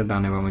আর এটা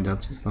ডানে বামে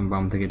যাচ্ছে,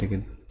 বাম থেকে এটাকে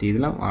দিয়ে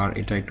দিলাম আর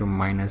এটা একটু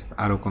মাইনাস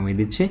আরও কমিয়ে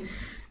দিচ্ছি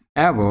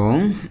এবং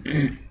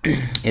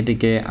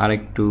এটিকে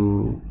আরেকটু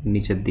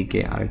নিচের দিকে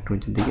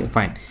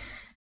ফাইন।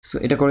 সো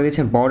এটা করে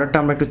দিচ্ছি। বর্ডারটা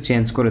আমরা একটু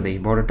চেঞ্জ করে দিই,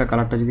 বর্ডারটা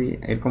কালারটা যদি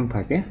এরকম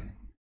থাকে,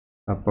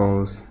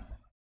 সাপোজ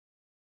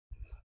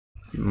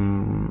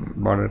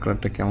বর্ডার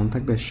কালারটা কেমন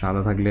থাকবে,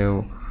 সাদা থাকলেও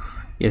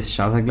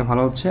সাদা থাকলে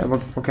ভালো হচ্ছে। এবং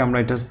ওকে আমরা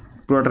এটা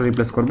পুরোটা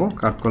রিপ্লেস করব,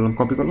 কাট করলাম,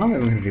 কপি করলাম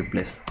এবং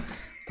রিপ্লেস।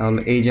 তাহলে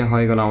এই যে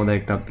হয়ে গেল আমাদের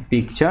একটা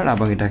পিকচার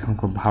এবং এটা এখন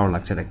খুব ভালো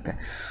লাগছে দেখতে।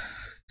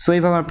 সো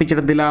এইভাবে আমরা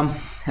পিকচারটা দিলাম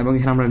এবং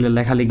এখানে আমরা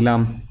লেখা লিখলাম।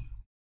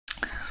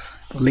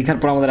 লেখার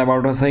পর আমাদের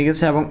অ্যাবাউট আস হয়ে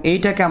গেছে এবং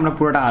এইটাকে আমরা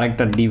পুরোটা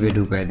আরেকটা ডিভে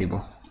ঢুকিয়ে দিব।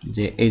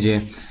 যে এই যে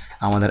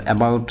আমাদের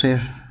অ্যাবাউটের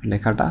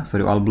লেখাটা,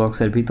 সরি অল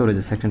ব্লকসের ভিতরে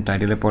যে সেকশন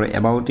টাইটেলের পরে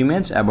অ্যাবাউট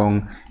ইমেজ এবং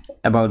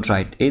অ্যাবাউট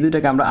রাইট, এই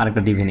দুইটাকে আমরা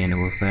আরেকটা ডিভে নিয়ে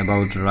নেব। সো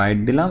অ্যাবাউট রাইট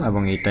দিলাম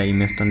এবং এইটা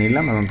ইমেজটা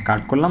নিলাম এবং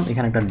কাট করলাম।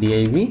 এখানে একটা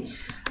ডিআইভি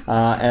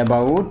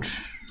অ্যাবাউট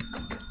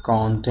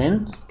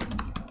কন্টেন্ট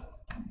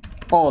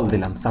অল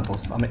দিলাম।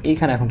 সাপোজ আমরা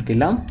এইখানে এখন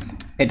কিনলাম,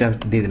 এটা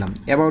দিয়ে দিলাম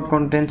অ্যাবাউট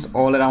কন্টেন্টস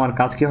অলের। আমার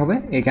কাজ কী হবে,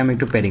 একে আমি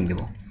একটু প্যাডিং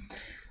দেবো,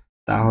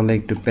 তাহলে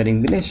একটু প্যাডিং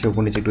দিলে সে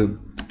উপর নিচে একটু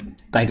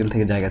টাইটেল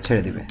থেকে জায়গা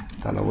ছেড়ে দিবে।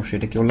 তাহলে অবশ্যই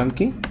এটা কি বললাম,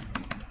 কি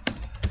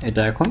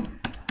এটা এখন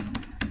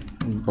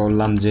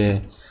বললাম যে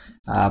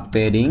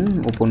প্যাডিং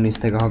উপর নিচ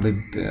থেকে হবে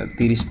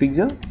 30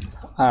 পিক্সেল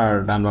আর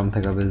ডান বাম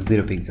থেকে হবে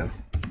 0 পিক্সেল।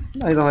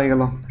 এই তো হয়ে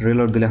গেল।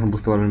 রিলোড দিলে এখন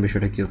বুঝতে পারবেন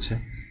বিষয়টা কী হচ্ছে।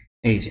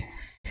 এই যে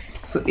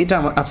সো এটা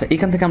আচ্ছা,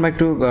 এখান থেকে আমরা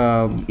একটু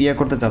ইয়ে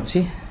করতে চাচ্ছি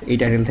এই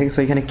টাইটেল থেকে। সো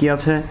এখানে কী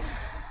আছে,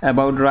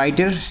 অ্যাবাউট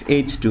রাইটের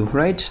H2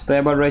 রাইট। তো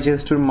অ্যাবাউট রাইট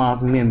H2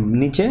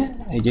 নিচে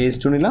এই যে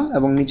H2 নিলাম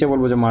এবং নিচে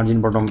বলবো যে মার্জিন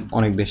বটম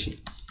অনেক বেশি,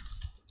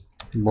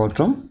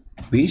 বটম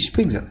 20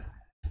 পিক্সেল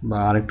বা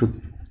আর একটু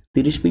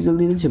 30 পিক্সেল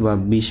দিয়ে দিচ্ছি বা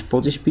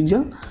 20-25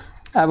 পিক্সেল।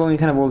 এবং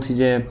এখানে বলছি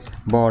যে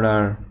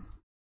বর্ডার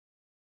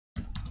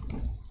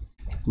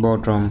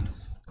বটম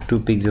 2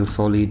 পিক্সেল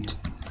সলিড,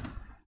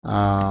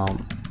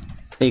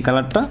 এই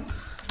কালারটা।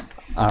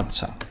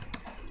 আচ্ছা,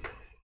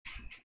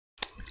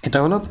 এটা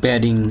হলো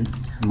প্যাডিং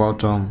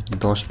বটম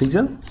 10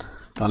 পিক্সেল,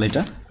 তাহলে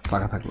এটা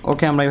ফাঁকা থাকলো।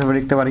 ওকে, আমরা এইভাবে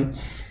লিখতে পারি।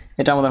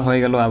 এটা আমাদের হয়ে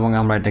গেল এবং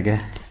আমরা এটাকে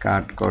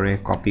কাট করে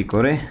কপি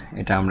করে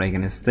এটা আমরা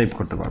এখানে সেভ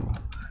করতে পারবো।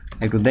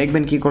 একটু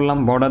দেখবেন কি করলাম,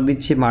 বর্ডার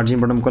দিচ্ছি, মার্জিন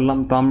বটম করলাম।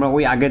 তো আমরা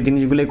ওই আগের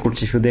জিনিসগুলোই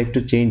করছি, শুধু একটু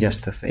চেঞ্জ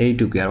আসতেছে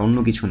এইটুকু, আর অন্য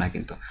কিছু না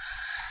কিন্তু।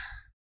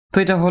 তো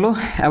এটা হলো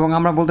এবং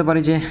আমরা বলতে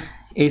পারি যে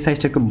এই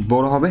সাইজটা একটু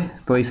বড় হবে।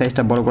 তো এই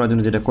সাইজটা বড় করার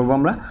জন্য যেটা করবো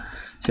আমরা,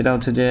 সেটা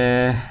হচ্ছে যে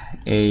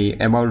এই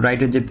অ্যাবাউট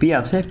রাইটের যে পি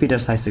আছে,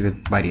 পিটার সাইজটাকে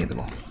বাড়িয়ে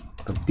দেবো।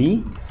 তো পি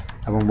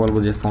এবং বলবো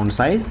যে ফন্ট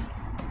সাইজ,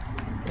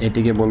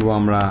 এটিকে বলবো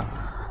আমরা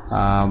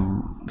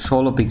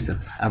 16 পিক্সেল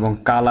এবং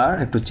কালার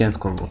একটু চেঞ্জ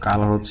করব।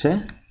 কালার হচ্ছে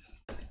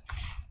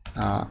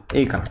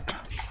এই কালারটা।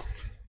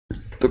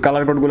 তো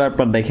কালার কোডগুলো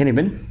আপনার দেখে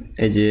নেবেন।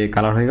 এই যে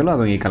কালার হয়ে গেল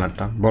এবং এই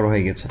কালারটা বড়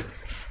হয়ে গেছে।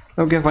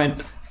 Okay fine.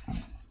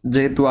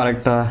 যেহেতু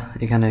আরেকটা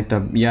এখানে একটা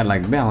ইয়া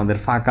লাগবে, আমাদের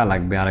ফাঁকা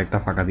লাগবে, আরেকটা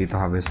ফাঁকা দিতে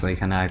হবে। সো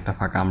এখানে আরেকটা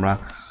ফাঁকা আমরা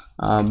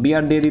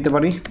বিয়ার দিয়ে দিতে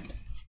পারি,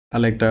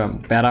 তাহলে একটা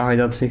প্যারা হয়ে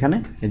যাচ্ছে এখানে।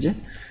 এই যে,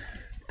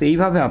 তো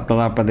এইভাবে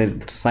আপনারা আপনাদের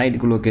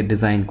সাইটগুলোকে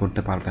ডিজাইন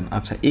করতে পারবেন।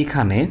 আচ্ছা,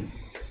 এইখানে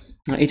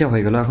এটা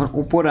হয়ে গেল। এখন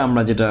উপরে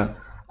আমরা যেটা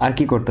আর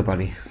কি করতে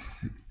পারি,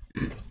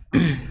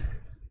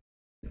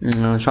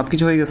 সব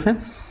কিছু হয়ে গেছে।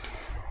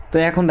 তো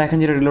এখন দেখেন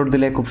যেটা রিলোড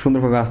দিলে খুব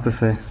সুন্দরভাবে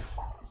আসতেছে।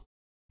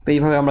 তো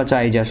এইভাবে আমরা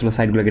চাই যে আসলে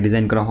সাইটগুলোকে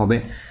ডিজাইন করা হবে।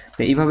 তো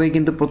এইভাবেই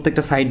কিন্তু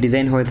প্রত্যেকটা সাইট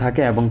ডিজাইন হয়ে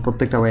থাকে এবং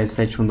প্রত্যেকটা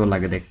ওয়েবসাইট সুন্দর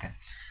লাগে দেখতে।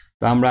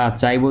 তো আমরা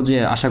চাইবো যে,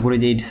 আশা করি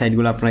যে এই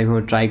সাইটগুলো আপনারা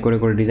এইভাবে ট্রাই করে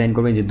করে ডিজাইন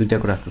করবেন। যে দুইটা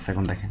করে আসতেছে,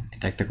 এখন দেখেন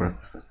এটা একটা করে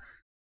আসতেছে,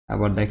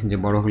 আবার দেখেন যে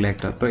বড় হলে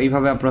একটা। তো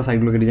এইভাবে আপনারা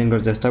সাইটগুলোকে ডিজাইন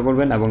করার চেষ্টা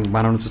করবেন এবং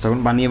বানানোর চেষ্টা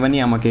করুন। বানিয়ে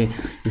বানিয়ে আমাকে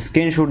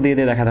স্ক্রিনশট দিয়ে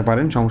দিয়ে দেখাতে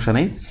পারেন, সমস্যা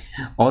নেই।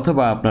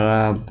 অথবা আপনারা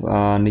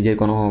নিজের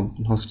কোনো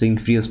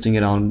ফ্রি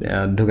হোস্টিংয়ের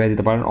ঢুকাই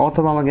দিতে পারেন,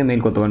 অথবা আমাকে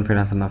মেল করতে পারেন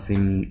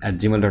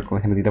freelancernasim@gmail.com,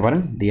 এখানে দিতে পারেন,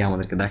 দিয়ে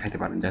আমাদেরকে দেখাতে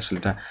পারেন যে আসলে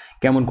এটা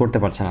কেমন করতে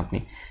পারছেন আপনি।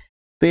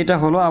 তো এটা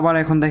হলো। আবার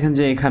এখন দেখেন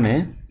যে এখানে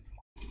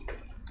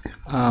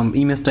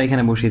ইমেজটা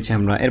এখানে বসিয়েছি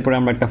আমরা। এরপরে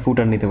আমরা একটা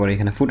ফুটার নিতে পারি।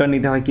 এখানে ফুটার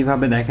নিতে হয়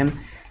কীভাবে, দেখেন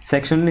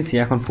সেকশন নিচ্ছি,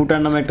 এখন ফুটার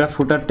নামে একটা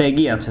ফুটার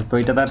ট্যাগই আছে। তো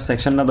এটা তার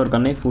সেকশন না, দরকার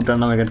নেই। ফুটার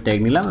নামে একটা ট্যাগ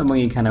নিলাম এবং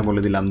এইখানে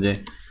বলে দিলাম যে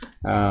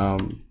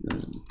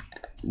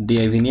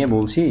ডিআইভি নিয়ে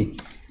বলছি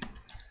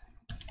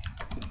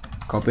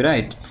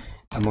কপিরাইট,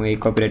 এবং এই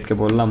কপিরাইটকে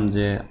বললাম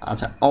যে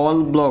আচ্ছা অল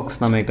ব্লকস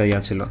নামে একটা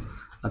ইয়া ছিল।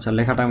 আচ্ছা,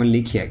 লেখাটা আমি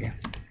লিখি আগে,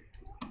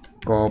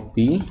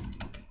 কপি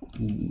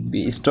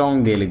স্ট্রং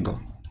দিয়ে লিখব,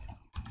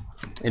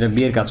 এটা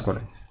বিয়ের কাজ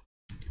করে।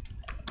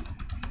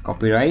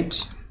 কপিরাইট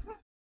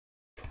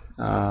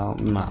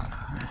না,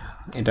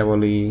 এটা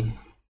বলি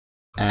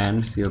and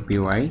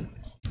COPY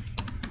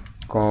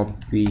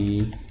copy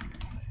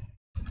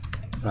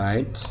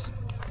rights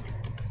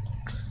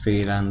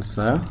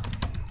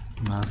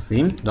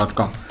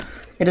freelancernasim.com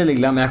এটা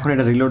লিখলাম। এখন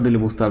এটা রিলোড দিলে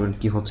বুঝতে পারবেন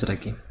কি হচ্ছে, এটা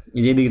কি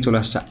এই যে এদিকে চলে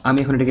আসছে। আমি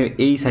এখন এটাকে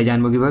এই সাইজে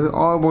আনবো কীভাবে,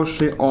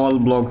 অবশ্যই অল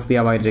ব্লকস দিয়ে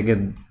আবার এটাকে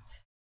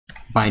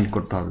বাইন্ড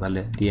করতে হবে।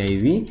 তাহলে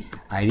div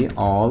id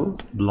অল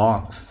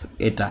ব্লকস,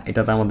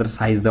 এটাতে আমাদের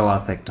সাইজ দেওয়া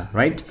আছে একটা,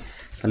 রাইট?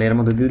 তাহলে এর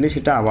মধ্যে দিয়ে দিলে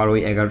সেটা আবার ওই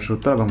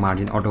 1170 এবং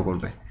মার্জিন অটো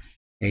করবে,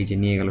 এই যে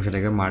নিয়ে গেল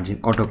সেটাকে মার্জিন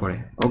অটো করে।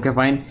 Okay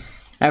fine.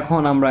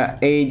 এখন আমরা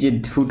এই যে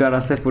ফুটার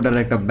আছে, ফুটারের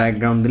একটা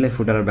ব্যাকগ্রাউন্ড দিলে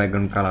ফুটারের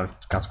ব্যাকগ্রাউন্ড কালার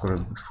কাজ করবে,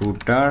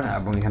 ফুটার,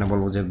 এবং এখানে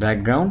বলবো যে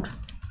ব্যাকগ্রাউন্ড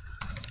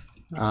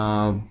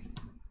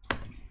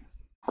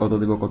কত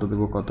দিব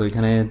কত,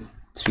 এখানে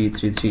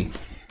 333,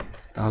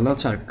 তাহলে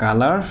হচ্ছে আর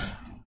কালার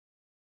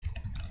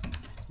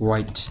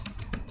হোয়াইট,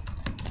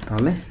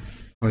 তাহলে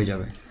হয়ে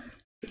যাবে।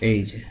 এই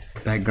যে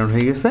ব্যাকগ্রাউন্ড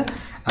হয়ে গেছে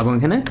এবং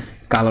এখানে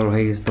কালার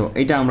হয়ে গেছে। তো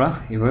এটা আমরা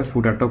এভাবে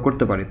ফুটারটাও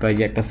করতে পারি। তো এই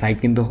যে একটা সাইট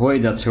কিন্তু হয়ে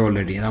যাচ্ছে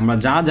অলরেডি, আমরা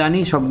যা জানি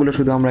সবগুলো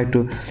শুধু আমরা একটু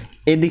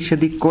এদিক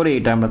সেদিক করে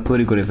এটা আমরা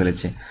তৈরি করে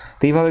ফেলেছি।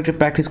 তো এইভাবে একটু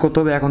প্র্যাকটিস করতে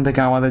হবে এখন থেকে।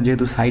 আমাদের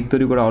যেহেতু সাইট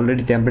তৈরি করা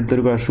অলরেডি, টেমপ্লেট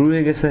তৈরি করা শুরু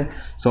হয়ে গেছে,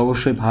 সো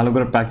অবশ্যই ভালো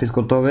করে প্র্যাকটিস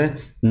করতে হবে।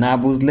 না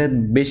বুঝলে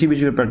বেশি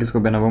করে প্র্যাকটিস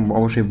করবেন এবং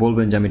অবশ্যই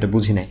বলবেন যে আমি এটা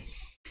বুঝি নাই।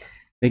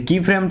 এই কি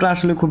ফ্রেমটা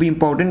আসলে খুবই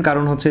ইম্পর্টেন্ট,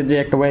 কারণ হচ্ছে যে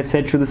একটা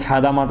ওয়েবসাইট শুধু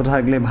সাদা মাটা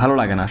থাকলে ভালো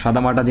লাগে না, সাদা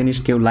মাটা জিনিস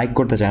কেউ লাইক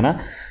করতে চায় না।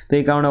 তো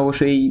এই কারণে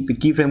অবশ্যই এই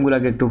কি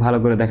ফ্রেমগুলোকে একটু ভালো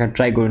করে দেখার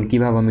ট্রাই করুন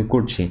কীভাবে আমি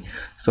করছি।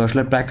 সো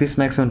আসলে practice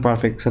maximum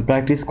perfect. So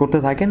practice করতে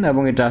থাকেন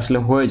এবং এটা আসলে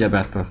হয়ে যাবে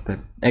আস্তে আস্তে,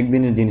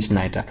 একদিনের জিনিস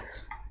না এটা।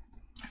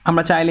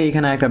 আমরা চাইলে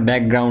এখানে একটা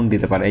ব্যাকগ্রাউন্ড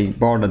দিতে পারি, এই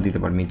বর্ডার দিতে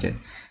পারি নিচে,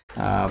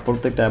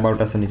 প্রত্যেকটা অ্যাবাউট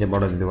আছে নিচে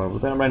বর্ডার দিতে পারবো।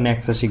 তো আমরা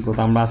নেক্সটে শিখবো।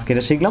 তো আমরা আজকে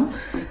এটা শিখলাম।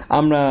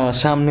 আমরা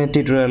সামনে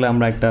টিউটোরিয়ালে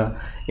আমরা একটা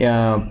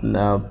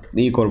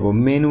করব,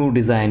 মেনু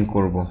ডিজাইন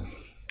করব।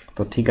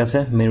 তো ঠিক আছে,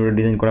 মেনু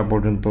ডিজাইন করা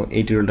পর্যন্ত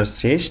এই টিউটোরিয়ালটা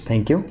শেষ।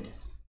 Thank you.